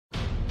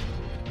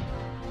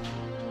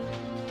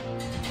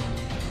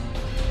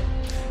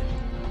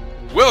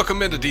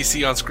Welcome into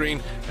DC On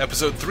Screen,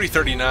 episode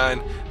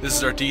 339. This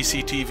is our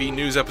DCTV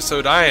news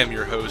episode. I am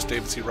your host,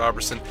 David C.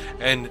 Robertson,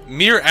 and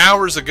mere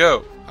hours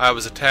ago, I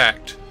was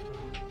attacked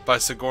by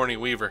Sigourney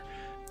Weaver.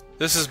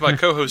 This is my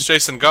co-host,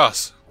 Jason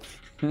Goss.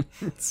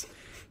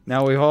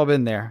 Now we've all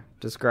been there.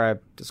 Describe.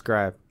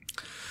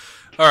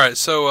 Alright,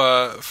 so,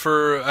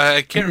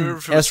 I can't remember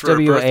if it was for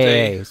a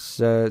birthday.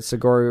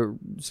 SWAA,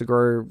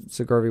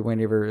 Sigourney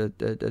Weaver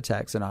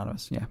Attacks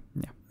Anonymous.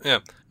 Yeah.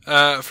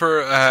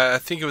 I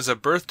think it was a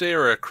birthday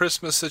or a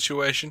Christmas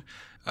situation.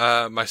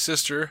 My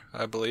sister,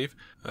 I believe,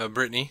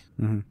 Brittany,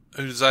 who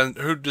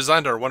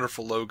designed our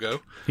wonderful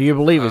logo. Who you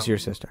believe is your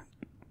sister?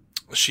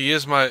 She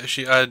is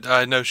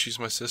I know she's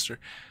my sister.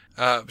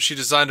 She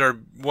designed our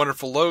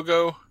wonderful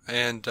logo,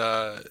 and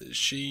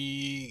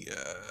she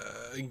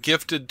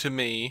gifted to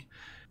me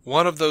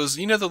one of those,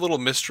 the little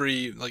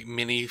mystery, like,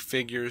 mini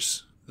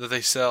figures that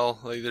they sell.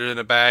 Like, they're in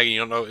a bag, and you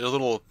don't know, a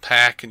little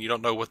pack, and you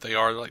don't know what they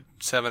are. They're like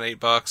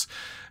 $7-8.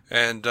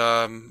 And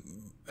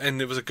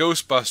it was a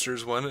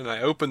Ghostbusters one, and I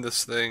opened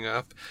this thing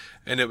up,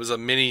 and it was a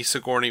mini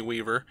Sigourney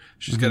Weaver.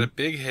 She's got a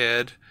big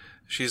head.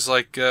 She's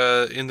like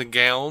in the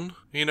gown,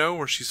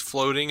 where she's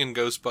floating in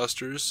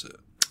Ghostbusters,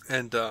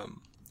 and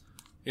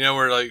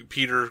where like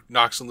Peter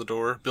knocks on the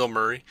door, Bill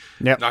Murray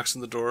knocks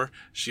on the door.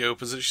 She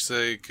opens it. She's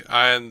like,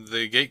 "I am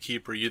the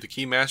gatekeeper. Are you the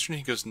keymaster?" And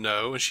he goes,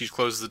 "No," and she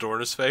closes the door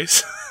in his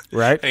face.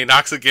 Right. And he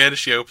knocks again, and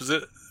she opens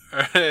it,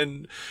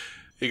 and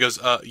he goes,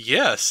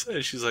 "Yes."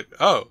 And she's like,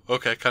 "Oh,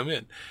 okay, come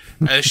in."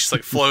 And she's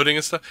like floating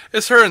and stuff.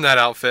 It's her in that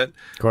outfit.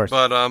 Of course.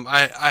 But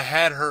I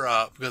had her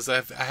up because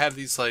I have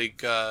these like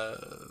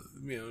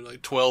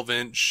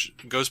 12-inch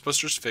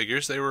Ghostbusters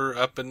figures. They were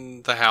up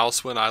in the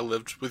house when I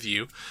lived with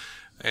you.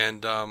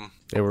 And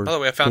they were by the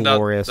way, I found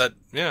glorious. out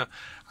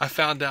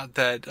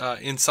that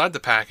inside the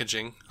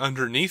packaging,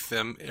 underneath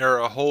them, are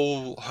a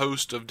whole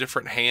host of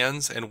different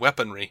hands and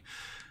weaponry.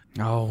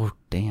 Oh,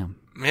 damn.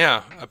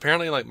 Yeah,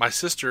 apparently, like, my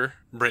sister,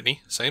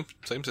 Brittany, same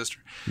sister,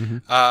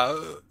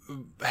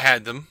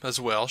 had them as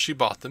well. She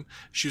bought them.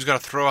 She was going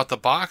to throw out the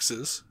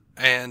boxes,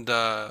 and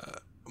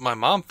my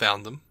mom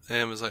found them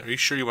and was like, "Are you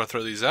sure you want to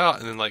throw these out?"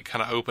 And then, like,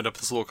 kind of opened up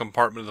this little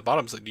compartment at the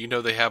bottom. It's like, "Do you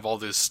know they have all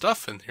this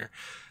stuff in here?"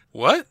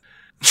 What?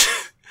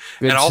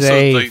 Good and also,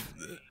 save. like,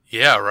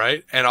 yeah,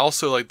 right? And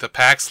also, like, the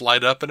packs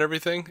light up and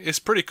everything. It's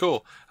pretty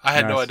cool. I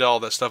had no idea all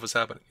that stuff was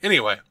happening.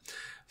 Anyway.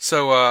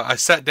 So I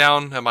sat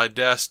down at my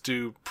desk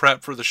to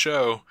prep for the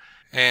show,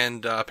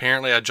 and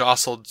apparently I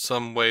jostled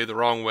some way the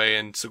wrong way,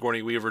 and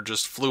Sigourney Weaver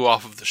just flew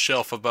off of the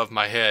shelf above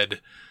my head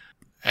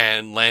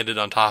and landed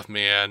on top of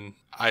me, and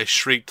I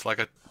shrieked like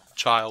a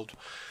child.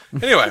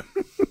 Anyway.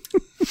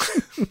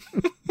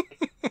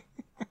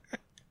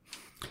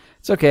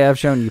 It's okay, I've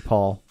shown you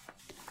Paul.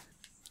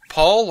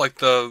 Paul, like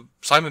the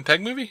Simon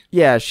Pegg movie?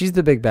 Yeah, she's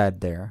the big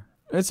bad there.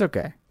 It's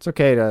okay. It's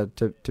okay to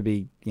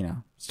be,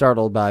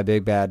 startled by a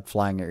big bad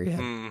flying at your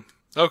head.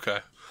 Okay.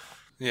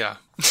 Yeah.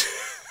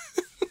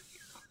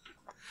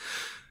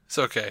 It's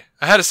okay.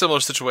 I had a similar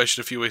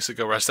situation a few weeks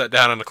ago where I sat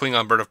down and a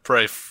Klingon bird of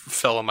prey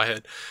fell on my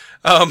head.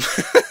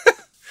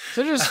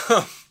 So just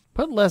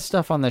put less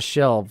stuff on the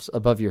shelves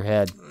above your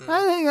head.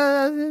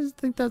 I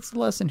think that's the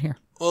lesson here.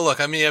 Well,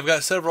 look, I've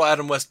got several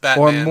Adam West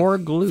Batman or more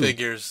glue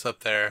figures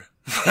up there.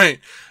 Right.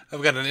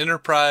 I've got an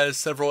Enterprise,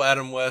 several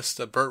Adam West,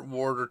 a Burt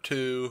Ward or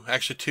two,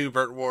 actually 2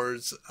 Burt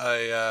Wards,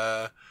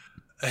 a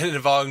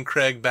Yvonne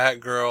Craig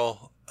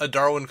Batgirl, a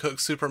Darwin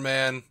Cook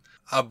Superman,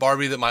 a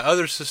Barbie that my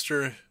other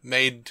sister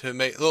made to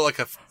look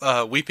like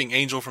a weeping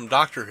angel from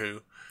Doctor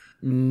Who,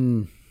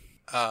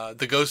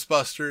 the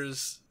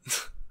Ghostbusters,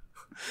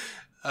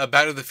 a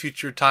Back to the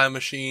Future time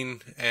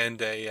machine,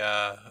 and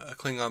a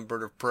Klingon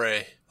bird of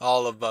prey,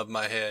 all above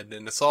my head,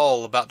 and it's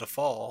all about to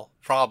fall,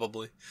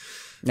 probably.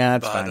 Nah,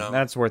 that's fine.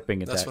 That's worth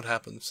being attacked. That's what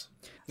happens.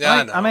 Yeah,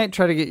 I know. I might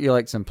try to get you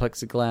like some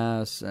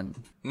plexiglass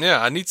and. Yeah,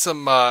 I need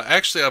some.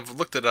 Actually, I've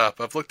looked it up.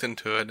 I've looked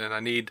into it, and I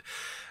need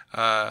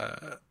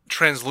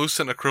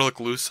translucent acrylic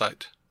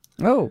lucite.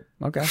 Oh,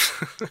 okay.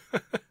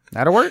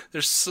 That'll work.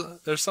 They're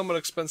somewhat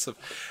expensive.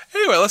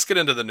 Anyway, let's get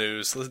into the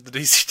news. The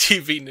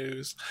DCTV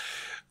news.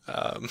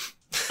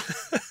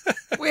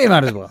 We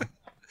might as well.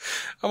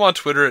 I'm on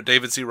Twitter at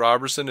David C.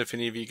 Robertson. If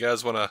any of you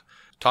guys want to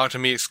talk to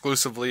me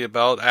exclusively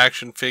about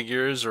action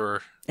figures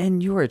or...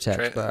 And you were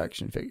attacked by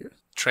action figures.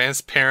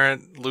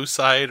 Transparent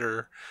lucite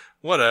or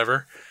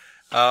whatever.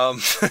 How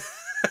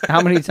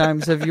many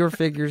times have your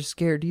figures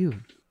scared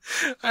you?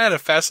 I had a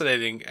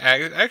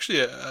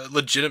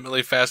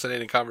legitimately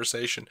fascinating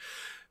conversation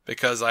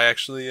because I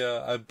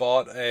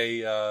bought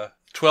a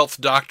 12th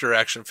Doctor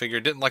action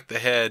figure. Didn't like the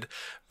head,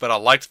 but I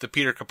liked the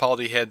Peter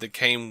Capaldi head that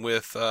came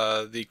with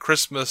the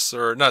Christmas,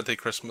 or not the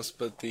Christmas,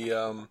 but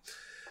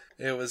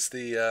it was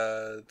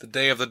the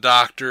Day of the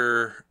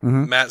Doctor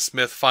Matt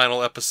Smith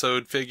final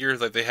episode figure.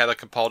 Like, they had a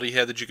Capaldi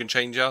head that you can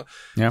change out.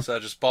 Yeah. So I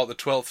just bought the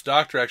 12th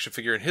Doctor action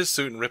figure in his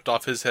suit and ripped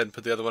off his head and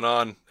put the other one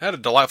on. Had a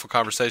delightful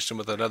conversation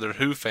with another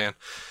Who fan.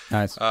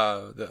 Nice.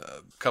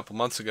 A couple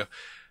months ago.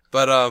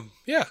 But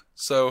yeah,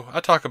 so I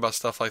talk about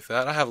stuff like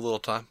that. I have a little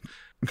time.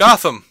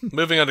 Gotham.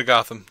 Moving on to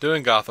Gotham.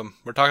 Doing Gotham.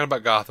 We're talking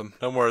about Gotham.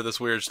 No more of this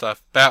weird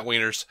stuff. Bat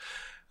wieners.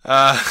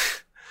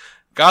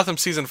 Gotham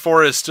Season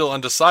 4 is still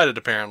undecided,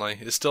 apparently.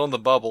 It's still in the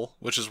bubble,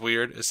 which is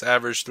weird. It's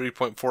averaged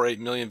 3.48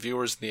 million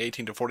viewers in the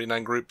 18 to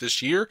 49 group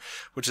this year,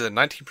 which is a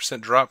 19%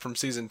 drop from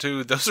Season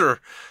 2. Those are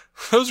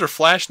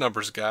Flash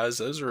numbers, guys.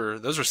 Those are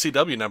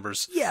CW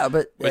numbers. Yeah,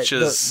 but which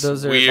is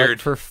those are weird. like,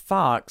 for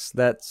Fox,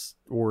 that's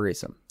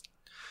worrisome.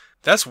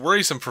 That's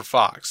worrisome for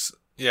Fox.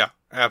 Yeah,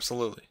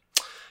 absolutely.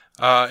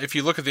 If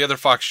you look at the other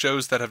Fox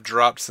shows that have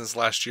dropped since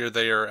last year,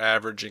 they are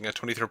averaging a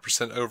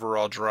 23%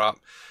 overall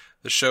drop.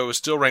 The show is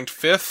still ranked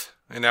 5th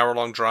in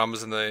hour-long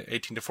dramas in the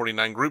 18 to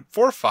 49 group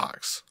for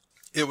Fox.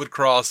 It would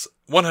cross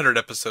 100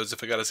 episodes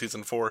if it got a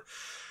Season 4,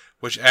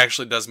 which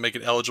actually does make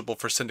it eligible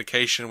for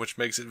syndication, which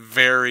makes it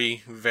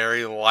very,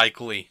 very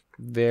likely.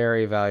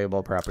 Very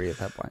valuable property at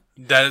that point.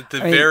 That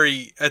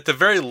at the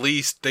very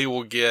least, they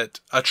will get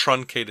a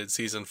truncated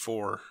Season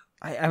 4.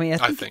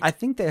 I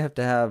think they have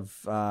to have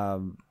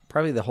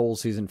probably the whole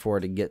Season 4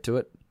 to get to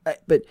it.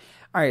 But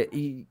all right,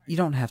 you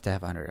don't have to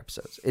have 100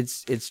 episodes.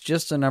 It's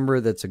just a number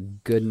that's a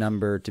good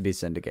number to be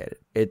syndicated.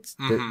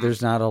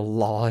 There's not a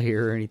law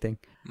here or anything.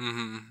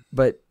 Mm-hmm.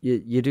 But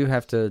you do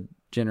have to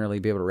generally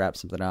be able to wrap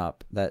something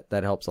up.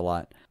 That helps a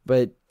lot.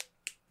 But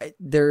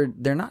they're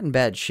not in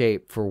bad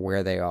shape for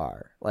where they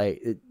are.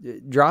 Like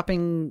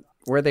dropping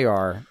where they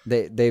are,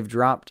 they've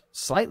dropped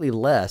slightly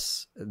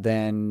less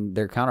than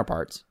their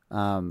counterparts.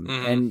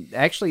 And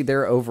actually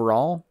their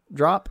overall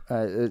drop,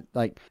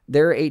 like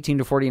their 18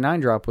 to 49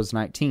 drop was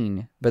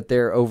 19, but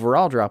their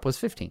overall drop was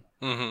 15.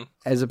 Mm-hmm.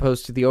 As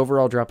opposed to the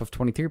overall drop of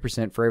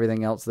 23% for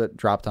everything else that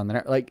dropped on the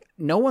net. Like,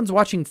 no one's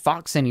watching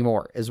Fox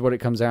anymore is what it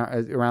comes out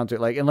around to.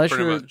 Like, unless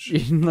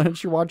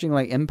you're watching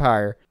like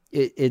Empire,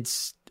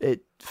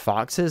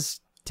 Fox has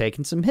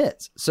taken some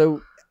hits.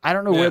 So I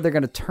don't know where they're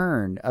going to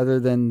turn other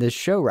than this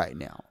show right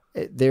now.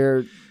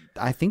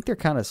 I think they're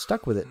kind of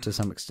stuck with it to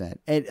some extent.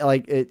 And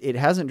like, it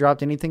hasn't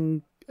dropped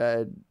anything.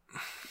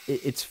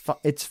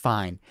 It's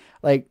fine.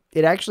 Like,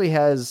 it actually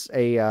has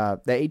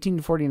the 18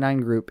 to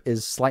 49 group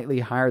is slightly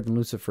higher than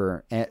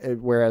Lucifer,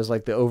 whereas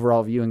like the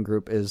overall viewing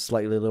group is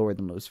slightly lower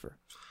than Lucifer.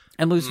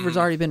 And Lucifer's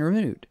already been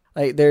renewed.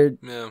 Like,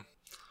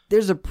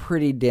 there's a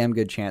pretty damn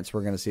good chance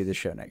we're going to see this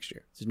show next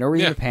year. There's no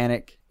reason to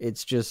panic.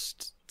 It's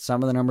just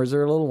some of the numbers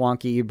are a little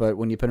wonky, but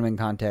when you put them in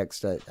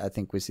context, I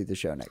think we see the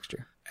show next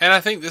year. And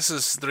I think this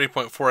is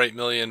 3.48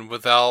 million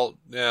without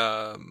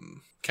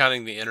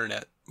counting the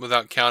internet,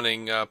 without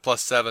counting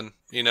 +7,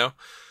 you know?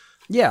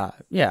 Yeah.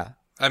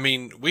 I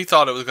mean, we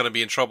thought it was going to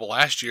be in trouble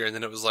last year, and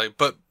then it was like,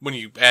 but when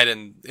you add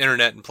in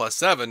internet and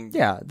 +7...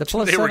 Yeah, the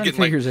 +7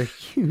 figures are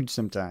huge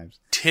sometimes.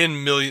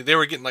 10 million, they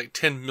were getting like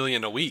 10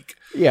 million a week.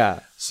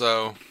 Yeah.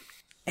 So...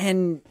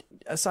 And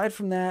aside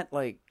from that,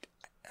 like,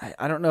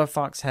 I don't know if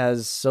Fox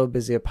has so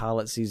busy a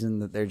pilot season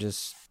that they're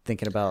just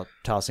thinking about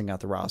tossing out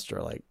the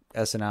roster, like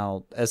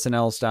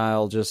SNL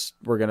style, just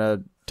we're going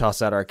to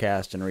toss out our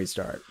cast and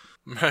restart.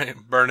 Right,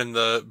 burning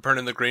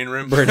the green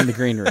room. Burning the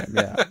green room,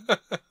 yeah.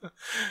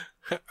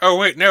 Oh,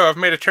 wait, no, I've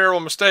made a terrible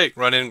mistake.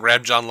 Run in and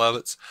grab John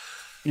Lovitz.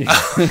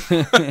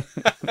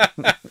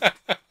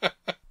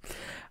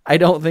 I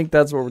don't think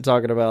that's what we're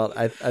talking about.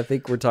 I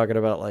think we're talking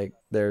about, like,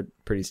 they're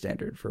pretty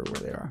standard for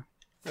where they are.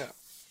 Yeah.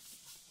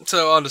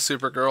 So, on to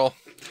Supergirl.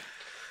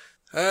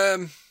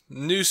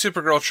 New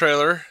Supergirl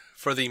trailer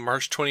for the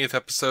March 20th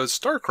episode,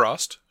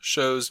 Star-Crossed,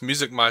 shows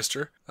Music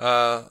Meister.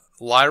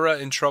 Lyra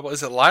in trouble.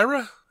 Is it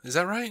Lyra? Is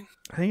that right?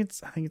 I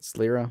think it's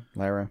Lyra.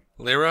 Lyra?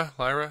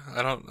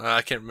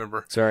 I can't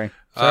remember. Sorry.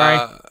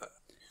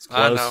 It's close.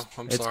 I know.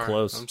 It's sorry.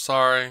 close. I'm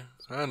sorry.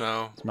 I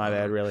know. It's my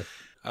bad, really.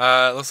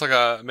 Looks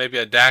like maybe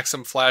a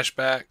Daxom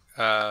flashback.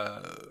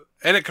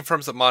 And it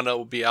confirms that Mono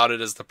will be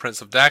outed as the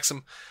Prince of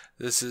Daxom.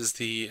 This is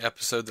the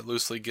episode that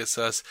loosely gets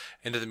us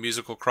into the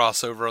musical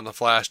crossover on the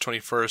Flash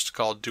 21st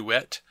called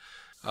Duet.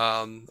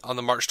 On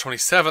the March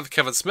 27th,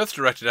 Kevin Smith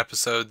directed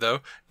episode,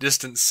 though,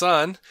 Distant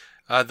Sun.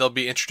 They'll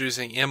be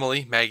introducing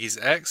Emily, Maggie's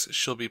ex.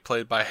 She'll be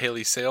played by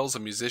Haley Sales, a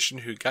musician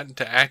who got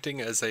into acting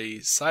as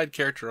a side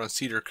character on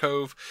Cedar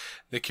Cove.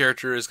 The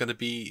character is going to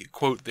be,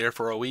 quote, there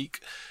for a week.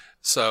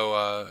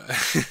 So,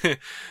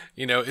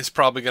 it's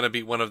probably going to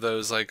be one of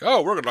those like, oh,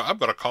 I'm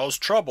going to cause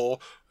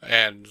trouble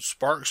and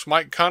sparks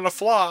might kind of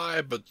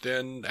fly, but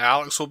then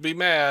Alex will be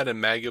mad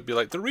and Maggie will be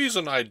like, the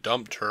reason I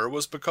dumped her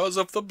was because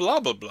of the blah,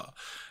 blah, blah.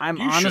 You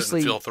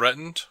honestly shouldn't feel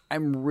threatened.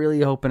 I'm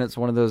really hoping it's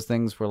one of those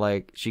things where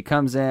like she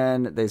comes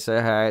in, they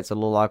say hi, it's a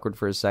little awkward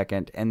for a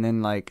second. And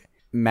then like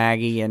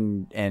Maggie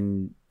and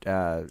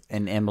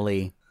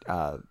Emily,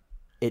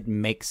 it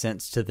makes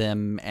sense to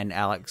them, and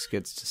Alex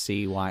gets to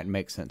see why it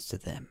makes sense to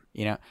them.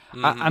 You know,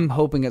 I'm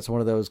hoping it's one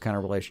of those kind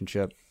of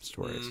relationship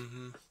stories.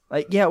 Mm-hmm.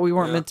 Like, yeah, we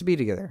weren't meant to be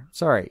together.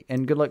 Sorry,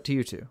 and good luck to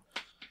you two.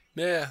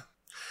 Yeah,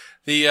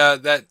 the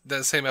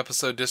that same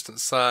episode, Distant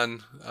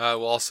Sun,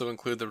 will also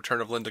include the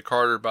return of Lynda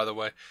Carter. By the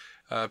way,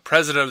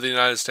 President of the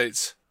United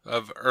States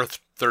of Earth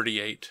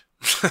 38.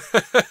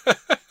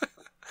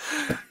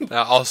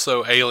 Now,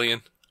 also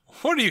alien.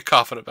 What are you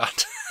coughing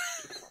about?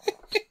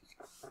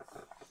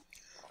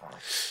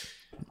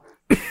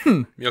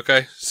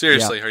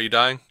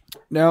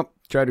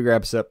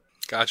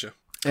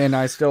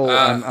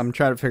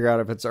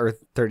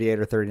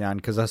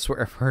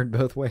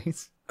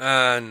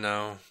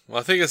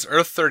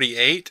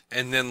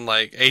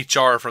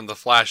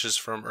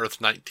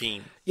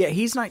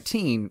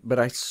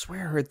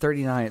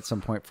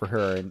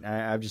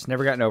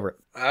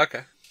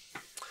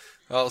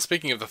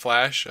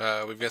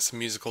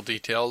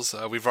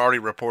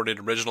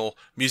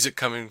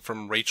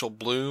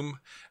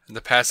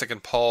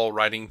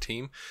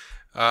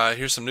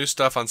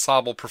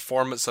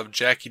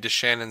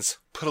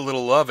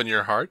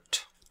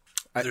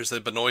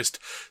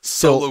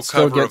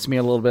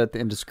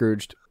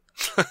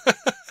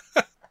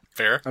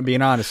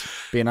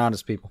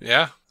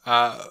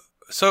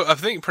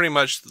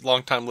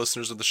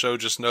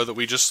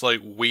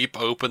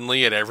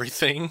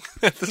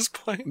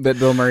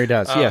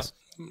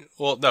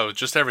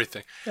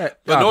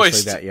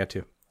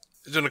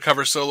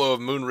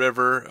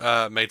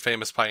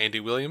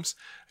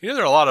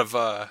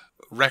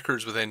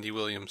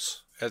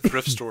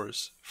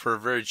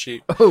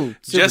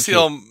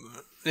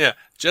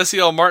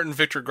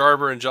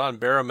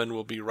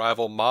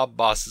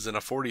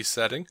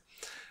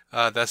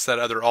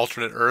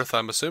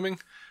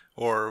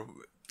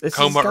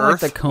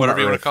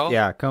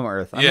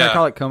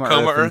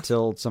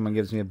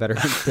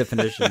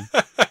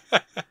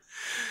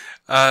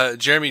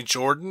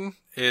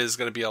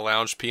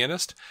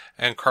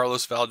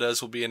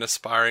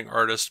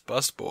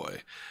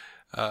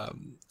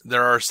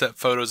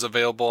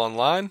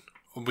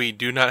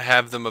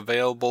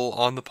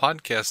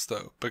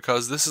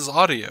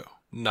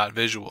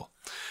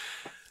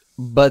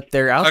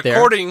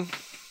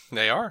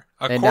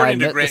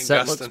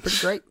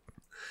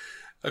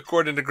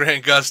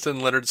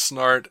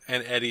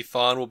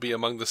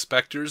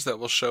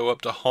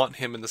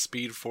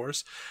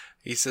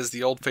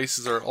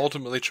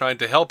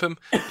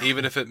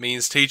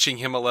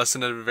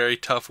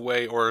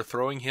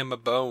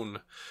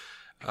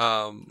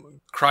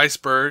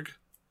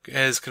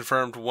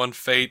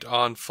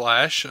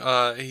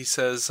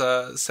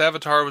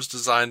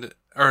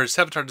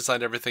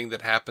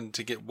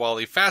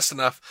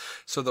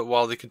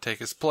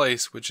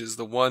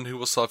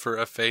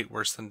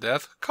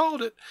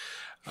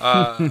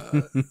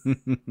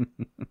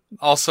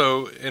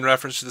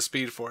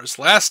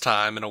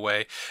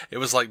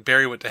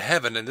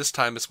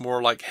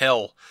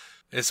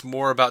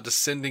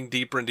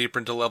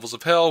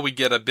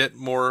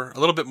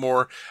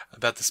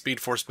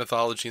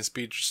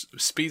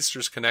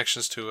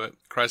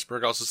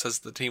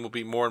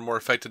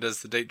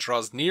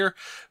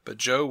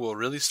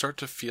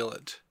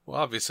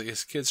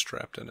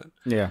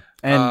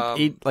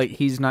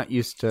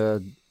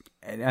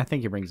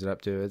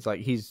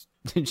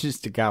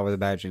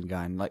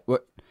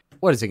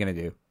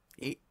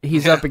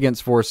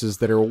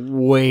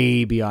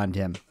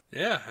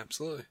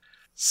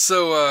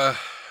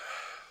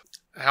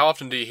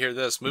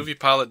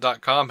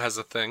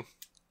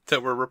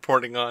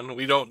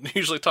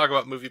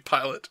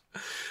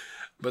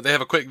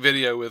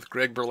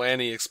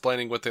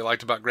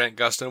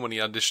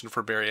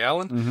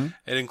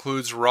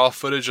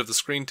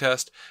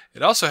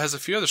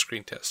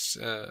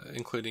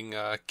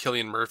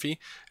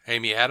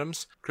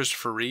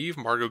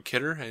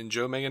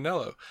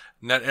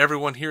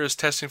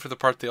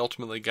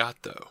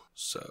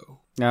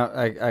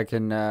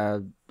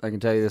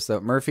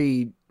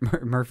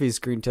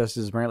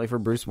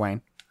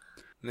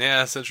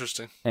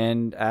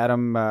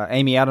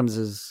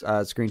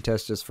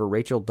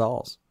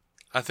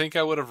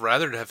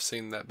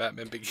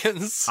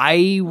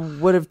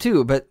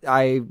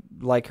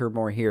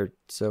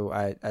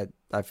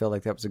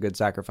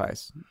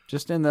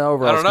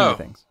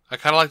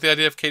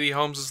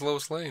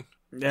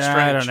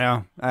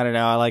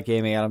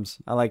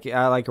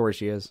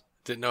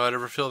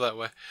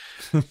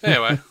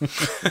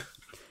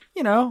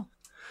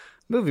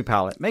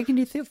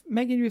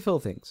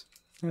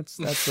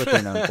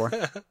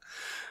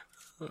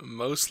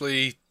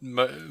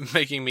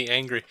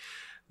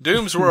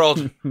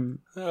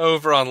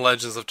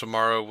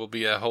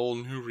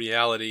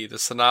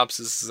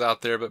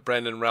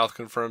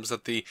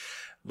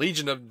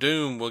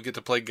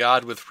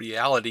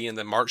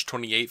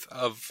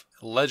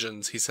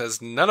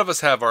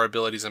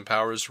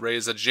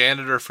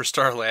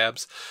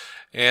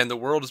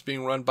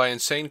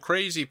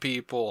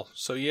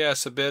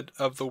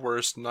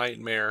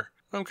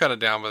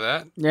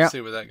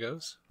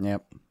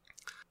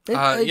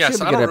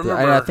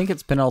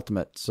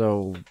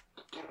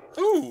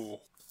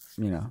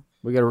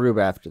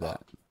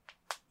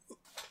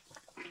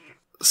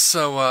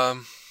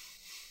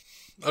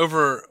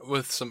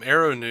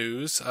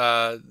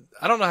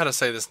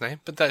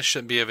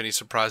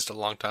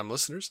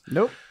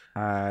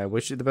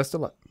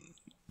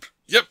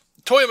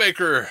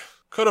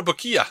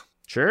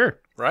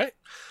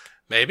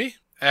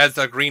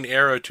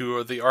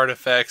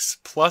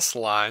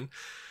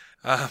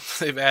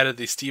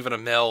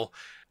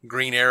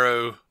 Green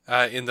Arrow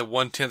in the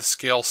 1/10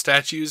 scale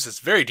statues. It's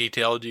very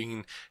detailed. You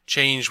can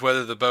change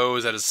whether the bow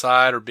is at his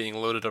side or being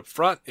loaded up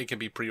front. It can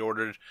be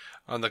pre-ordered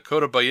on the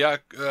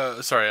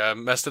Kotobukiya. Sorry, I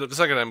messed it up a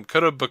second time.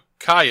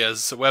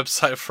 Kotobukiya's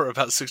website for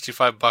about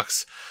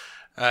 $65.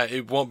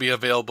 It won't be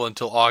available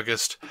until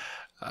August.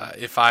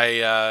 Let's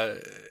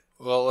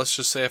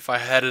just say if I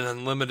had an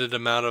unlimited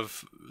amount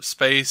of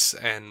space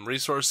and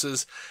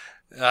resources,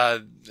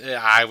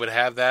 I would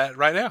have that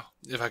right now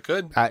if I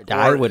could. I would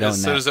own that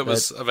as soon as it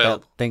was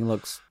available. That thing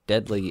looks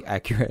deadly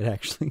accurate,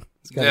 actually.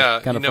 It's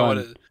kind of fun. What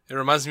it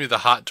reminds me of the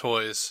Hot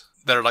Toys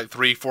that are like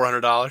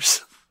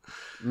 $300-$400.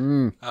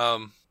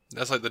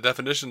 That's like my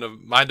definition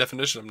of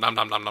nom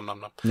nom nom nom nom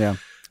nom. Yeah.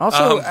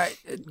 Also,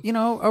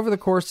 over the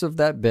course of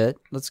that bit,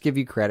 let's give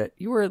you credit.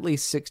 You were at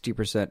least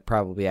 60%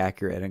 probably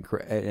accurate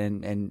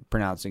in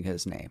pronouncing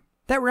his name.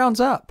 That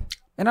rounds up,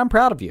 and I'm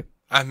proud of you.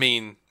 I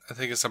mean, I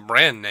think it's a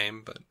brand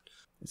name, but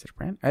is it a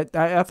brand?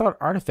 I thought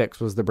ARTFX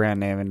was the brand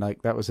name, and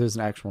like that was his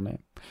actual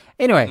name.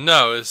 Anyway,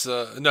 no, it's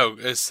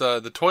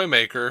the toy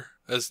maker.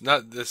 It's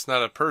not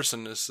a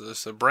person.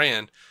 It's a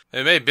brand.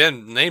 It may have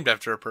been named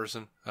after a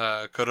person,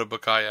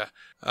 Kotobukiya.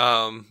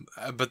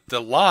 But the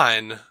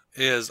line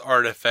is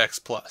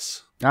ARTFX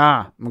Plus.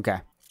 Ah,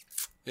 okay.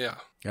 Yeah.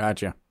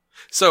 Gotcha.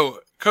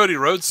 So Cody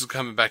Rhodes is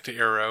coming back to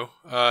Arrow.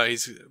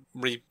 He's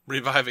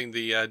reviving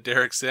the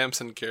Derek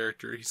Sampson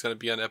character. He's going to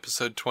be on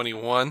episode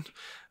 21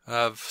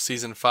 of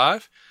season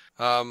 5.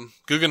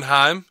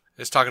 Guggenheim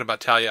is talking about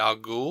Talia al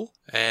Ghul,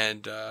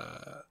 and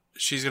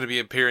she's going to be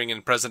appearing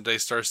in present-day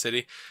Star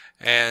City.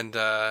 And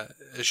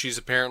she's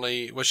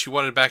apparently what she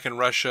wanted back in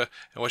Russia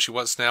and what she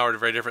wants now are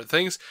very different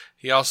things.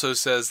 He also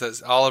says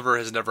that Oliver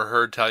has never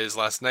heard Talia's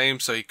last name,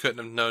 so he couldn't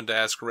have known to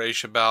ask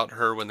Raish about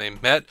her when they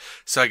met.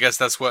 So I guess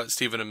that's what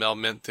Stephen Amell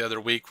meant the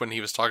other week when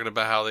he was talking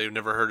about how they've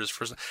never heard his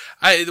first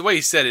name. The way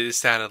he said it, it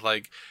sounded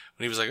like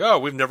when he was like, "Oh,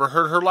 we've never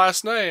heard her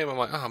last name." I'm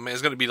like, "Oh man,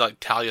 it's gonna be like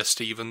Talia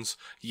Stevens,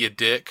 you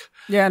dick."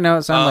 Yeah, no,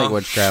 it sounded like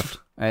witchcraft.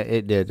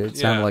 It did. It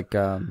sounded like they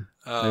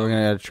were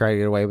going to try to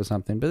get away with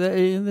something, but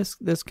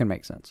this can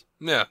make sense.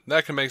 Yeah,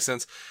 that can make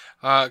sense.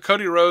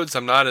 Cody Rhodes,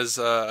 I'm not as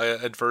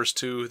adverse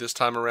to this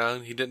time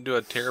around. He didn't do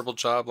a terrible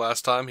job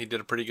last time. He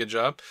did a pretty good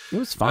job. It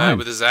was fine.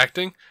 With his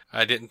acting.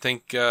 I didn't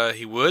think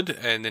he would,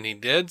 and then he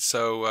did,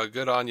 so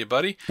good on you,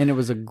 buddy. And it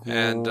was a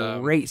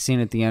great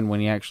scene at the end when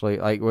he actually,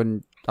 like,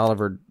 when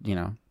Oliver,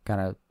 kind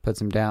of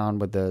puts him down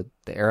with the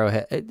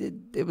arrowhead.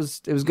 It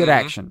was good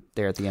action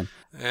there at the end.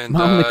 And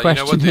my only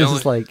question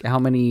is like, how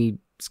many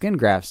skin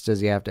grafts does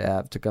he have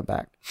to come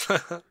back?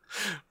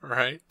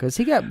 Right. Because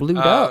he got blued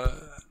up.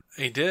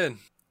 He did.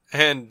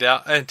 And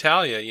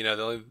Talia,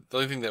 the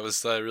only thing that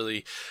was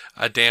really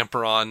a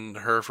damper on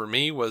her for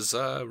me was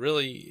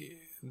really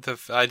the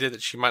idea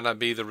that she might not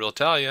be the real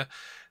Talia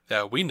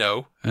that we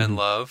know and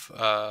love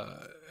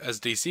as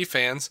DC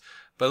fans,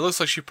 but it looks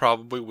like she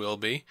probably will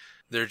be.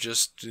 They're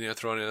just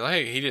throwing in,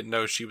 hey, he didn't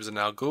know she was an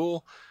Al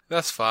Ghul.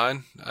 That's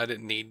fine. I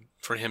didn't need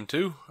for him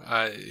to.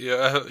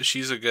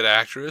 She's a good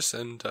actress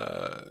and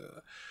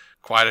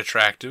quite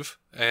attractive.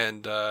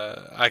 And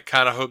I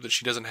kind of hope that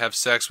she doesn't have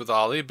sex with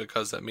Ollie,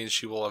 because that means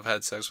she will have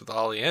had sex with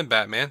Ollie and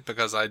Batman,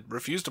 because I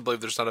refuse to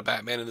believe there's not a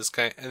Batman in this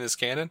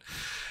canon.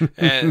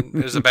 And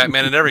there's a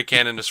Batman in every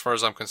canon as far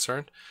as I'm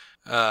concerned.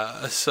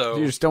 So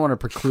you just don't want to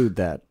preclude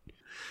that.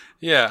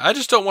 Yeah, I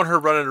just don't want her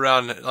running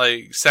around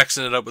like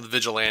sexing it up with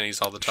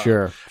vigilantes all the time.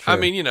 Sure. I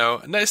mean,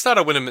 it's not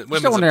a women's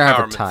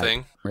empowerment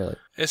thing. Really,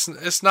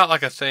 it's not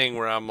like a thing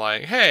where I'm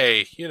like,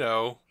 hey,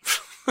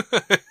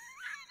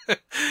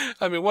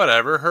 I mean,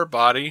 whatever, her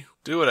body,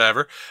 do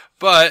whatever.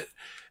 But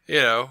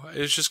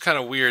it's just kind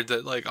of weird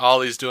that like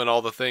Ollie's doing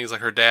all the things.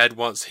 Like her dad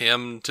wants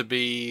him to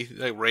be,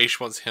 like Raish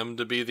wants him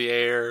to be the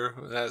heir.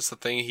 That's the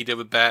thing he did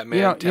with Batman.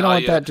 You don't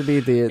want that to be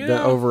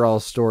the overall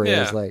story.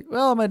 Yeah. Is like,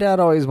 well, my dad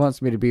always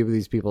wants me to be with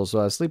these people,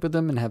 so I sleep with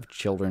them and have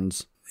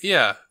children's.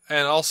 Yeah,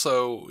 and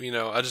also,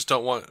 I just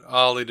don't want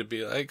Ollie to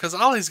be like, because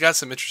Ollie's got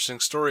some interesting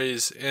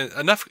stories, and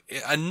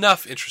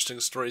enough interesting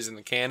stories in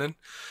the canon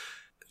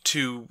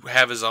to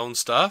have his own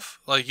stuff.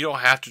 Like, you don't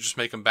have to just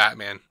make him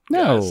Batman.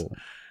 No.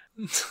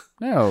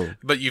 No.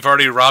 But you've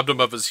already robbed him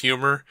of his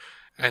humor,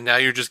 and now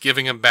you're just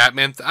giving him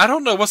Batman. I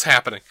don't know what's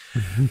happening.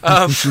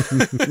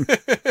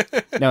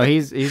 No,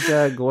 he's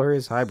a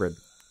glorious hybrid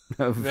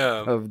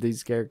of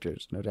these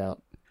characters, no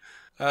doubt.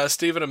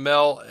 Stephen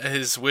Amell,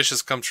 his wish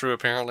has come true,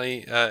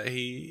 apparently.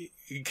 He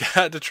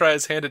got to try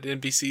his hand at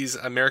NBC's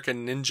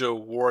American Ninja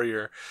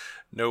Warrior.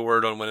 No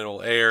word on when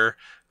it'll air. A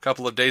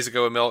couple of days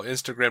ago, Amell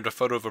Instagrammed a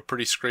photo of a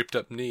pretty scraped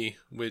up knee,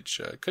 which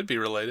could be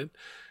related.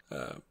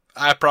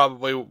 I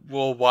probably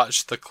will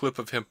watch the clip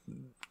of him,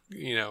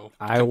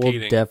 I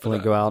will definitely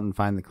go out and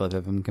find the clip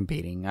of him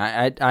competing.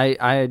 I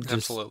just,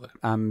 absolutely.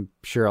 I'm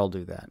sure I'll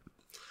do that.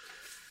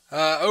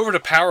 Over to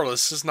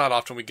Powerless. It's not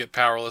often we get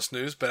Powerless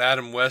news, but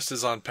Adam West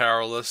is on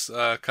Powerless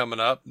coming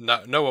up.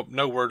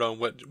 No word on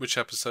which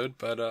episode,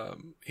 but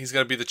he's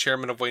going to be the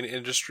chairman of Wayne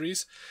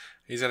Industries.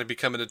 He's going to be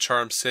coming to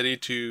Charm City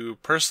to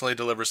personally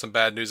deliver some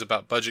bad news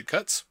about budget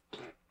cuts.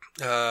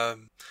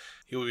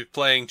 He will be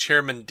playing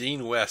Chairman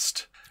Dean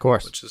West. Of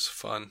course. Which is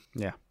fun.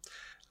 Yeah.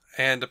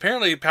 And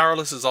apparently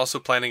Powerless is also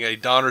planning a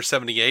Donner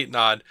 78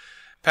 nod.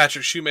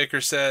 Patrick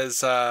Shoemaker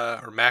says,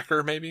 or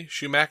Macker maybe?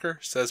 Shoemaker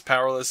says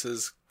Powerless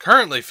is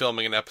currently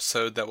filming an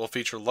episode that will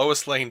feature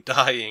Lois Lane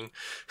dying.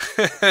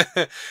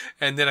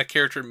 And then a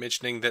character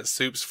mentioning that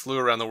Soups flew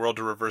around the world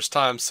to reverse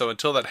time, so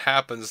until that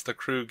happens, the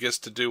crew gets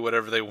to do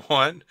whatever they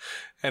want,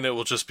 and it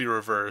will just be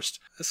reversed.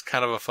 That's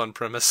kind of a fun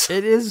premise.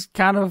 It is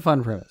kind of a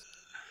fun premise.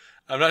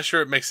 I'm not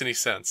sure it makes any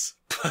sense.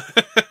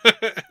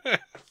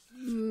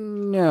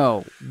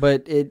 No,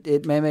 but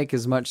it may make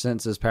as much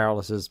sense as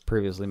Powerless has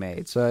previously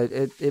made. So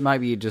it might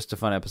be just a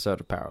fun episode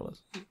of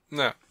Powerless.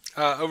 No.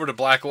 Over to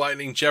Black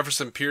Lightning.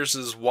 Jefferson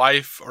Pearce's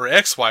wife, or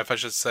ex-wife, I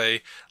should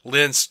say,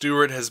 Lynn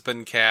Stewart, has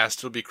been cast.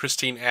 It'll be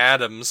Christine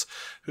Adams,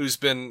 who's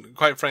been,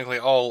 quite frankly,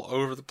 all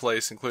over the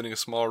place, including a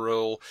small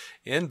role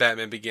in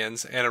Batman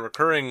Begins and a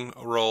recurring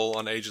role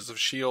on Agents of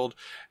S.H.I.E.L.D.,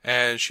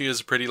 and she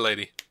is a pretty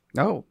lady.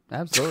 Oh,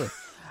 absolutely.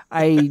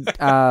 I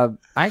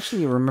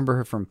actually remember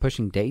her from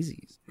Pushing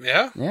Daisies.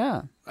 Yeah?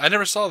 Yeah. I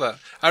never saw that.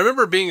 I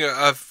remember being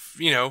a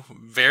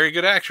very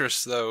good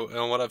actress, though,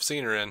 in what I've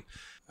seen her in.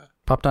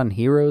 Popped on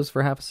Heroes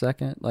for half a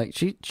second. Like,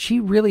 she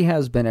really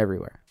has been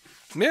everywhere.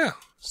 Yeah.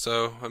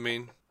 So, I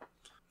mean,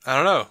 I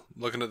don't know.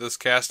 Looking at this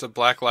cast of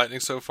Black Lightning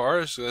so far,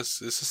 it's a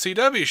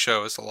CW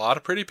show. It's a lot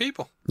of pretty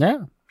people.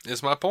 Yeah.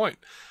 Is my point.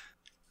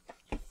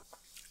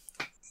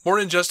 More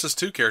Injustice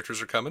 2 characters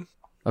are coming.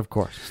 Of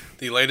course.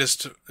 The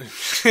latest...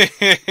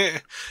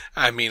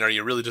 I mean, are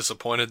you really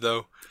disappointed,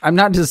 though? I'm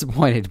not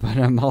disappointed, but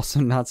I'm also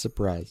not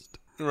surprised.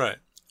 Right.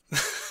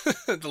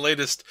 The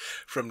latest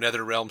from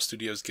NetherRealm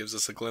Studios gives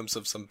us a glimpse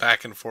of some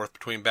back and forth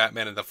between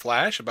Batman and the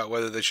Flash about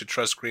whether they should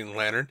trust Green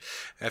Lantern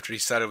after he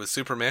sided with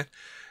Superman.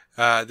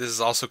 This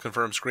is also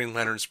confirms Green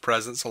Lantern's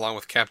presence along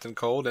with Captain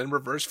Cold and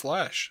Reverse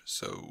Flash.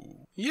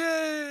 So,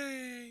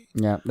 yay!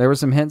 Yeah, there were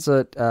some hints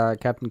at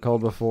Captain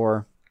Cold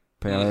before.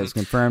 Apparently it's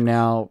confirmed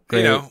now.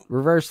 Great.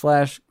 Reverse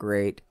Flash,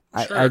 great.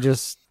 Sure.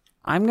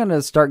 I'm going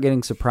to start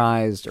getting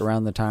surprised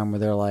around the time where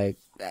they're like,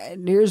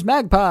 and here's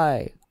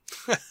Magpie.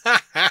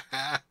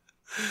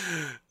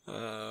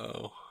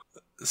 Oh.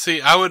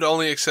 See, I would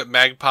only accept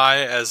Magpie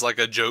as like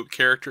a joke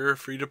character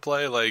for you to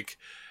play. Like,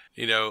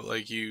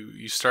 like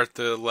you start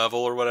the level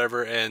or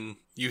whatever and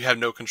you have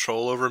no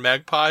control over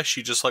Magpie.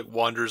 She just like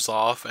wanders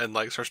off and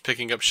like starts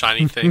picking up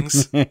shiny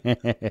things.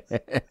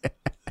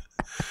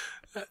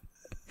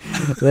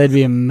 That'd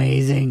be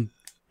amazing.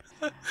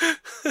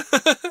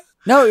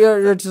 No,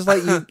 you're just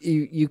like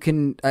you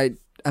can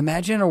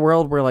imagine a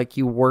world where like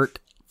you work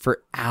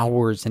for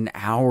hours and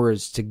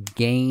hours to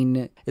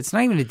gain. It's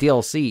not even a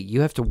DLC.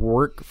 You have to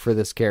work for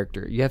this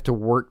character. You have to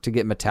work to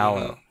get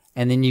Metallo,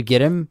 and then you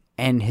get him,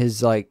 and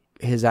his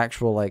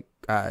actual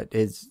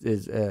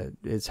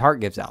his heart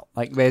gives out.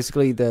 Like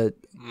basically like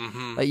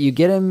you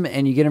get him,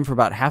 and you get him for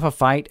about half a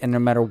fight, and no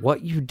matter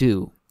what you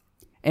do.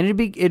 And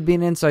it'd be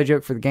an inside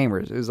joke for the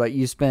gamers. It was like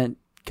you spent,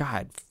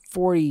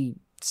 40,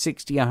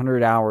 60,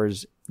 100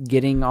 hours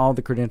getting all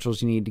the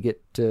credentials you need to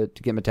get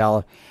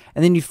Metallo.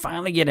 And then you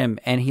finally get him,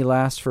 and he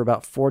lasts for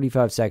about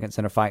 45 seconds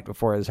in a fight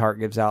before his heart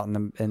gives out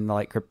and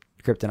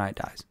kryptonite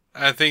dies.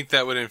 I think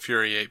that would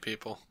infuriate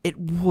people. It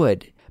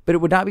would. But it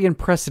would not be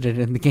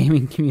unprecedented in the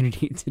gaming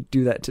community to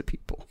do that to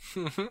people.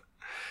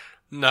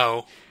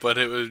 No, but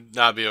it would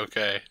not be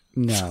okay.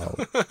 No.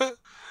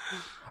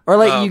 Or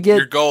like you get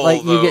your goal,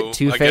 like though, you get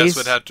Two-Face, I guess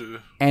would have to...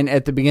 and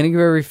at the beginning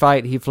of every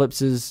fight he flips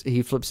his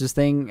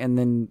thing, and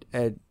then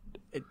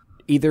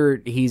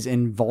either he's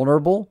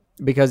invulnerable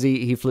because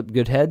he flipped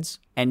good heads,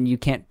 and you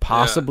can't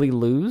possibly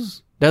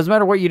lose. Doesn't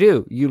matter what you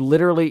do,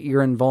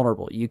 you're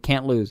invulnerable. You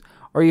can't lose,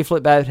 or you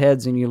flip bad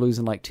heads and you lose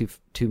in like two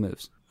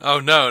moves. Oh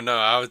no!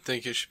 I would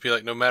think it should be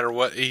like no matter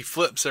what he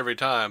flips every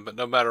time, but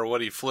no matter what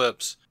he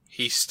flips,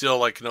 he still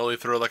like can only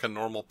throw like a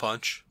normal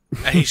punch.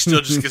 And he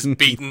still just gets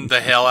beaten the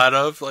hell out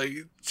of,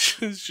 like,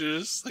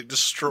 just like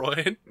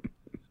destroyed.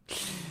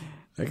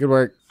 That could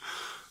work.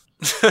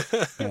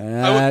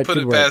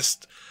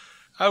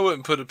 I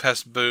wouldn't put it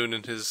past Boone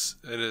and his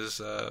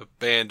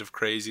band of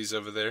crazies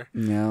over there.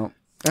 No,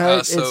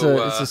 it's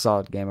a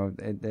solid game.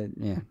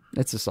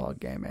 It's a solid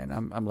game, man.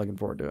 I'm looking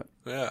forward to it.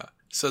 Yeah.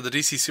 So the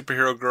DC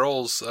Superhero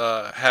Girls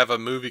have a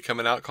movie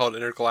coming out called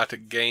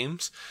Intergalactic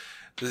Games.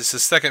 This is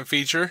his second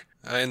feature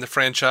in the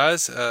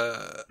franchise.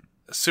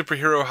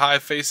 Superhero High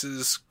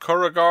faces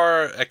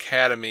Koragar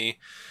Academy,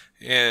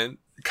 and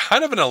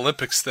kind of an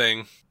Olympics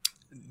thing.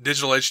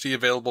 Digital HD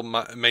available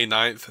May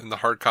 9th, and the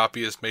hard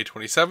copy is May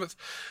 27th.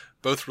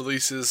 Both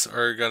releases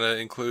are going to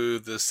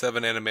include the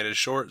 7 animated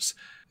shorts,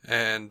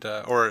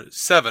 or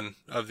 7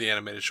 of the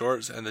animated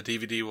shorts, and the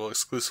DVD will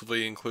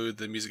exclusively include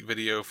the music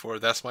video for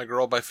That's My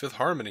Girl by Fifth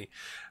Harmony.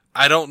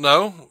 I don't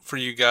know, for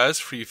you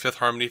Fifth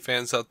Harmony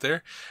fans out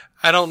there,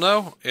 I don't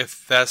know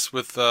if that's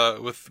with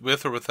or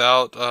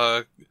without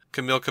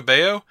Camila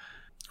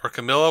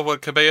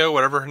Cabello,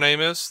 whatever her name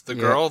is, the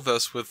girl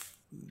that's with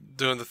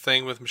doing the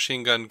thing with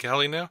Machine Gun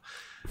Kelly now.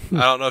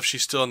 I don't know if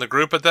she's still in the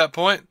group at that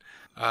point,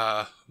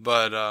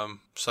 but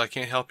so I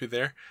can't help you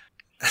there.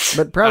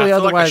 But probably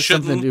otherwise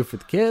something to do for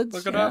the kids.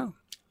 Look it up.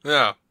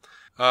 Yeah.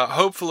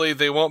 Hopefully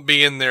they won't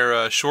be in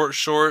their short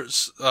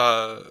shorts,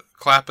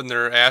 clapping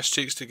their ass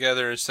cheeks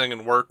together and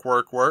singing "work,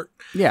 work, work."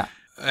 Yeah,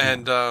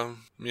 and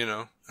you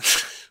know,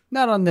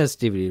 not on this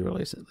DVD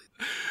release at least.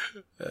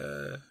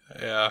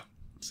 Yeah.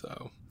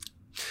 So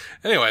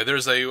anyway,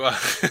 there's a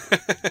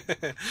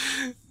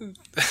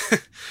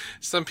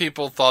some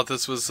people thought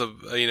this was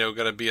going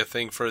to be a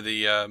thing for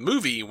the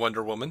movie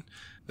Wonder Woman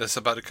that's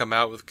about to come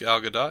out with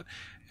Gal Gadot,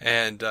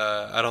 and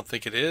I don't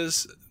think it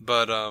is,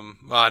 but well,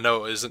 I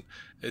know it isn't.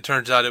 It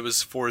turns out it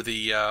was for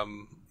the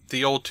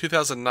old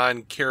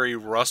 2009 Kerry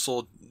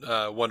Russell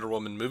Wonder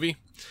Woman movie,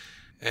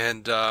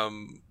 and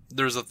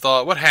there's a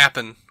thought. What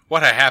happened?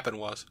 What had happened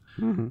was,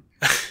 mm-hmm.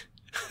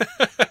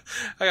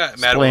 I got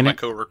mad at one of my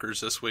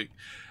coworkers this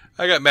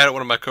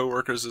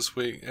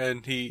week.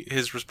 And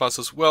his response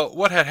was, "Well,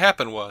 what had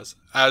happened was."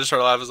 I just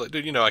started laughing. I was like,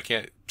 "Dude, I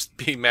can't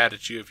be mad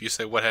at you if you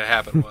say what had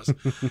happened was."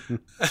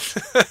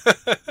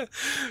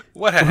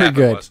 What had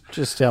happened was.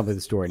 Just tell me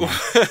the story now.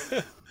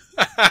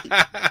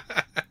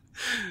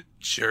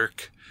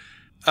 Jerk.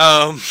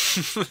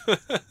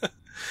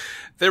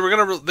 They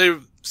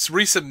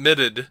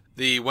resubmitted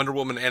the Wonder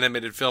Woman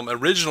animated film.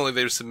 Originally,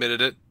 they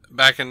submitted it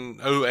back in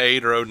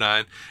 2008 or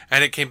 2009,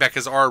 and it came back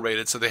as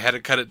R-rated, so they had to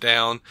cut it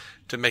down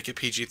to make it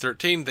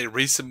PG-13. They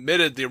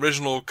resubmitted the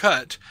original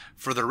cut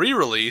for the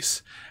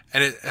re-release,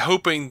 and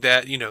hoping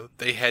that,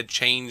 they had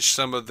changed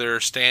some of their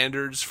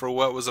standards for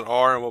what was an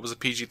R and what was a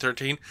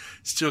PG-13,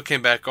 still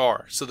came back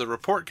R. So the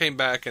report came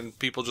back, and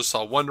people just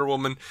saw Wonder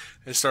Woman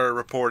and started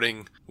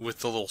reporting with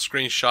the little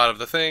screenshot of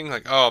the thing,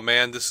 like, oh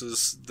man,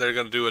 they're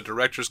going to do a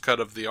director's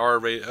cut of the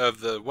R-rated, of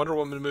the Wonder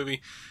Woman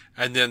movie.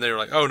 And then they were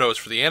like, oh no, it's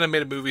for the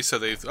animated movie. So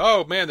they're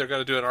going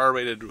to do an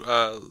R-rated,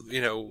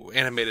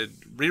 animated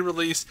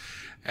re-release.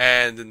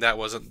 And then that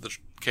wasn't the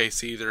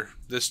case either.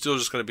 There's still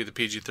just going to be the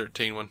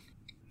PG-13 one.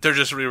 They're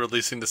just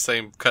re-releasing the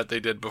same cut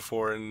they did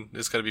before, and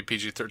it's going to be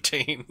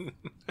PG-13.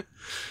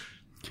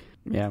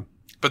 Yeah.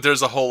 But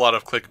there's a whole lot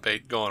of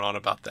clickbait going on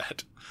about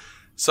that.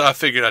 So I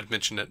figured I'd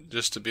mention it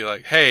just to be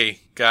like,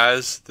 hey,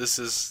 guys, this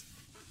is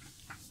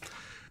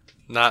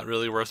not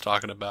really worth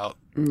talking about.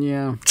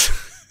 Yeah.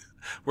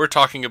 We're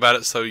talking about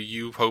it so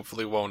you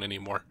hopefully won't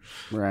anymore.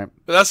 Right.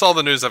 But that's all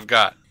the news I've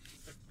got.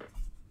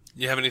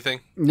 You have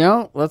anything?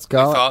 No, let's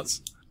call it.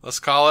 Thoughts? Let's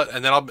call it,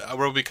 and then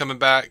we'll be coming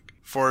back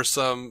for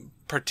some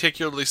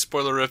particularly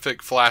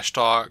spoilerific Flash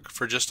talk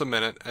for just a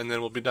minute, and then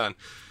we'll be done.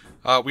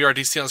 We are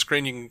DC On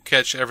Screen. You can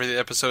catch every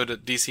episode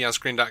at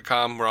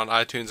DCOnScreen.com. We're on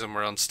iTunes and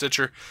we're on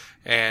Stitcher,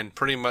 and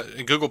pretty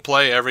much Google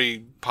Play,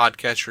 every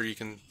podcatcher you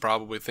can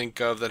probably think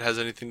of that has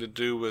anything to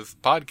do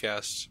with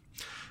podcasts.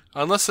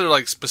 Unless they're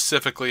like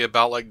specifically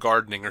about like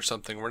gardening or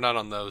something. We're not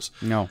on those.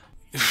 No.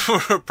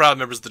 We're proud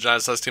members of the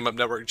Giant Size Team Up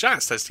Network,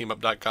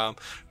 GiantSizeTeamUp.com,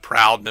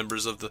 proud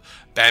members of the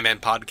Batman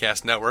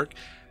Podcast Network.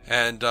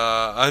 And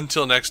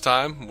until next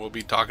time, we'll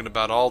be talking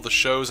about all the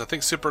shows. I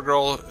think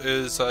Supergirl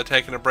is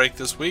taking a break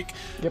this week.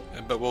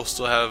 Yep. But we'll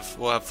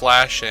have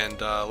Flash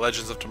and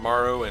Legends of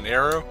Tomorrow and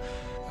Arrow,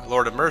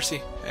 Lord of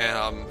Mercy. And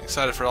I'm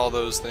excited for all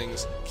those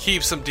things.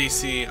 Keep some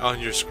DC on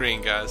your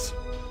screen, guys.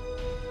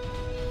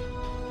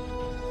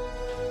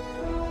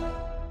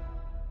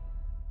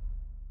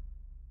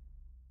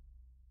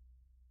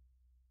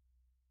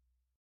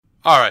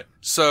 Alright,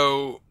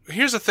 so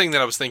here's a thing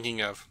that I was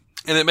thinking of,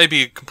 and it may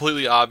be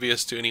completely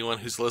obvious to anyone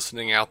who's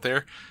listening out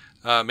there.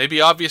 Maybe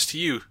obvious to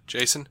you,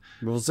 Jason.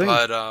 We'll see.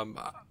 But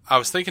I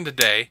was thinking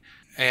today,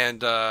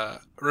 and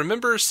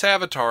remember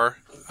Savitar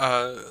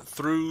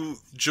through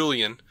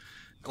Julian,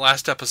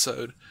 last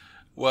episode,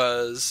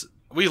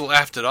 we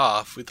laughed it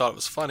off, we thought it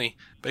was funny,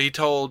 but he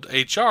told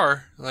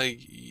HR, like,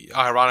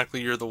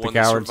 ironically, you're the one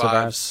that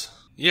survives.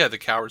 Yeah, the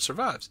coward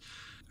survives.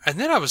 And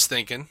then I was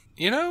thinking,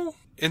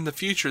 in the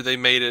future, they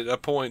made it a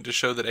point to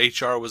show that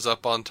HR was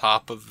up on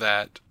top of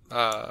that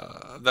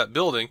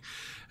building.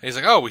 And he's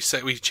like, oh, we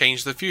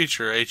changed the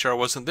future. HR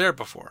wasn't there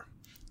before.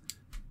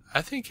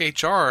 I think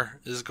HR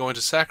is going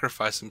to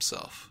sacrifice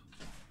himself.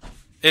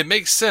 It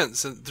makes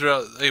sense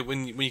throughout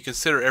when you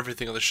consider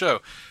everything on the show.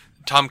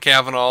 Tom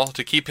Cavanaugh,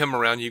 to keep him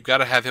around, you've got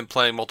to have him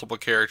playing multiple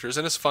characters,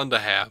 and it's fun to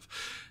have.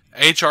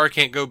 HR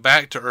can't go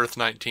back to Earth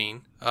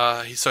 19,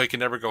 so he can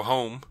never go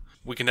home.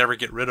 We can never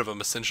get rid of him,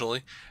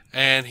 essentially.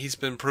 And he's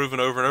been proven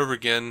over and over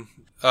again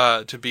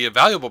to be a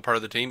valuable part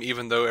of the team,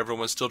 even though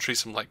everyone still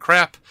treats him like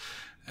crap.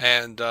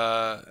 And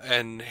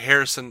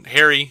Harry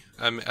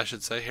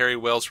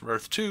Wells from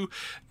Earth 2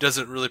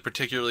 doesn't really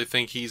particularly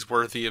think he's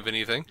worthy of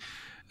anything.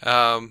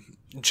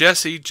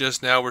 Jessie,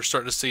 just now we're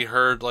starting to see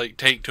her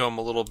take to him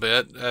a little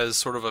bit as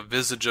sort of a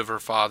visage of her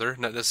father.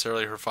 Not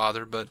necessarily her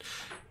father, but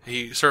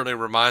he certainly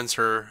reminds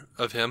her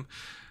of him.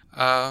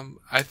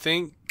 I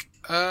think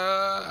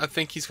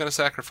he's going to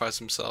sacrifice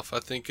himself. I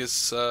think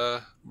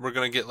we're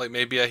going to get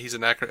maybe he's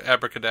an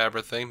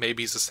abracadabra thing,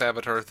 maybe he's a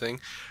Savitar thing,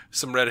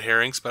 some red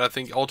herrings, but I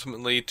think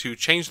ultimately to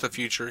change the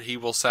future, he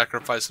will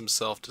sacrifice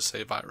himself to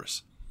save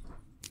Iris.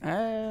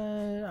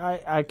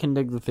 I can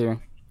dig the theory,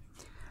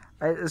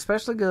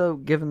 especially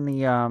given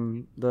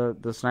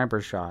the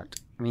sniper shot.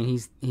 I mean,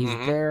 he's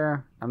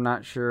there. I'm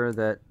not sure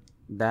that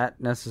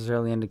that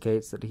necessarily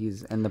indicates that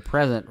he's in the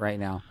present right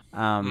now,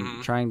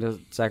 trying to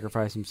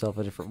sacrifice himself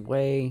a different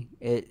way.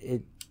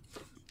 It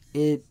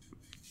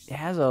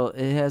has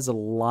a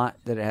lot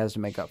that it has to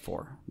make up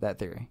for, that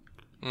theory.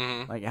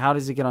 Mm-hmm. Like, how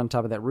does he get on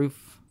top of that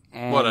roof?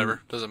 And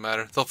whatever, doesn't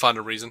matter. They'll find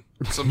a reason.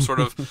 Some sort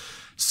of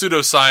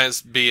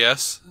pseudoscience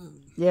BS.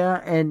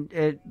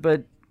 Yeah,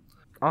 but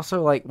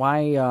also, like,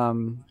 why?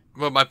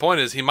 Well, my point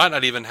is, he might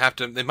not even have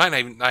to. They might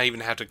not even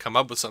have to come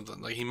up with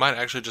something. Like, he might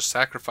actually just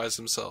sacrifice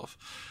himself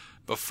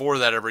before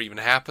that ever even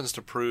happens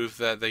to prove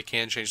that they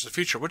can change the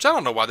future. Which I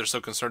don't know why they're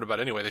so concerned about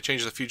anyway. They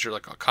change the future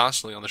like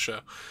constantly on the show.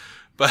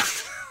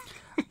 But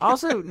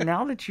also,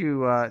 now that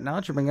you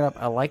bring it up,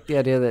 I like the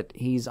idea that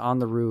he's on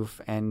the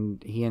roof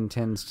and he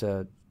intends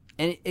to.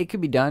 And it could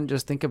be done.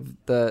 Just think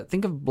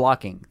of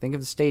blocking. Think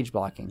of the stage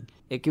blocking.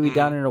 It could be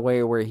done in a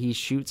way where he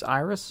shoots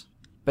Iris,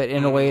 but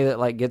in a way that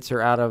like gets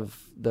her out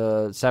of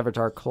the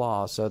Savitar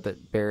claw, so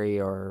that Barry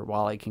or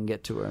Wally can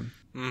get to him.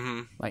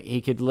 Mm-hmm. Like,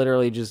 he could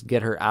literally just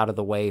get her out of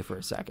the way for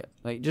a second.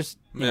 Like, just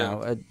you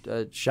know,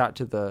 a shot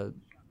to the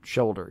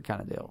shoulder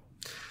kind of deal.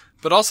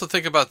 But also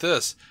think about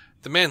this: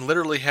 the man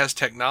literally has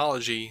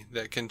technology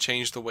that can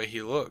change the way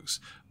he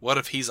looks. What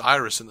if he's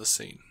Iris in the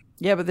scene?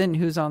 Yeah, but then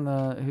who's on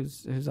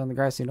the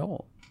grassy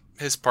knoll?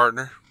 His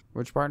partner.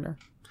 Which partner?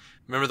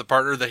 Remember the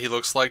partner that he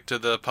looks like to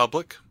the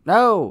public?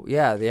 Oh,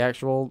 yeah, the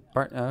actual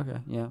partner. Okay,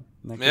 yeah.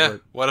 Yeah.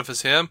 What if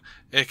it's him?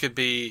 It could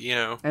be, you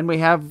know. And we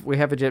have a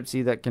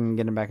gypsy that can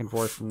get him back and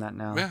forth from that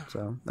now. Yeah.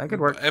 So that could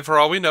work. And for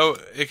all we know,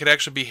 it could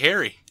actually be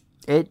Harry.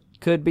 It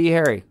could be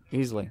Harry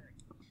easily,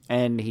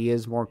 and he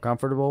is more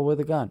comfortable with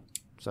a gun.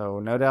 So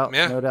no doubt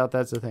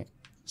that's the thing.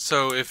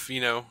 So if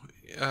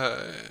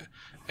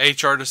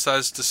HR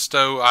decides to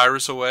stow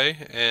Iris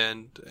away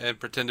and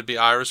pretend to be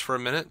Iris for a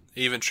minute,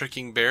 even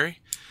tricking Barry.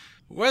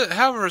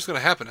 However it's going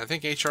to happen, I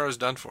think HR is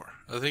done for.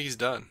 I think he's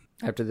done.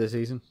 After this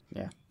season?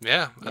 Yeah.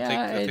 Yeah,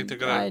 I think they're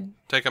going to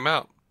take him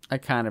out. I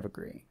kind of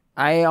agree.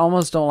 I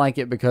almost don't like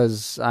it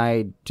because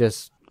I've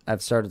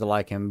started to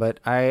like him, but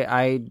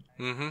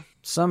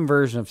some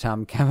version of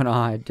Tom Cavanaugh,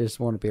 I just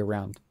want to be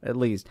around, at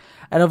least.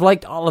 And I've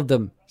liked all of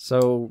them.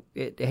 So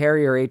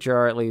Harry or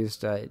HR, at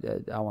least, I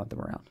want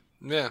them around.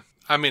 Yeah.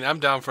 I mean, I'm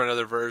down for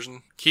another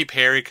version. Keep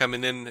Harry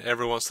coming in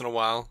every once in a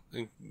while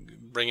and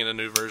bring in a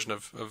new version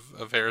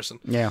of Harrison.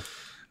 Yeah.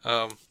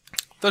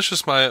 That's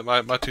just my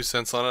 2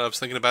 cents on it. I was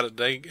thinking about it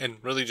today and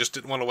really just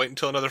didn't want to wait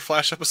until another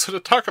Flash episode to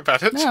talk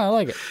about it. No, I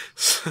like it.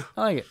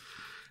 I like it.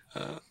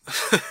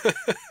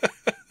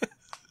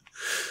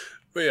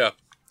 But yeah,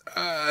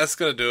 that's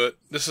going to do it.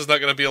 This is not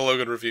going to be a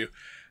Logan review.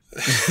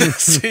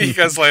 See you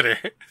guys later.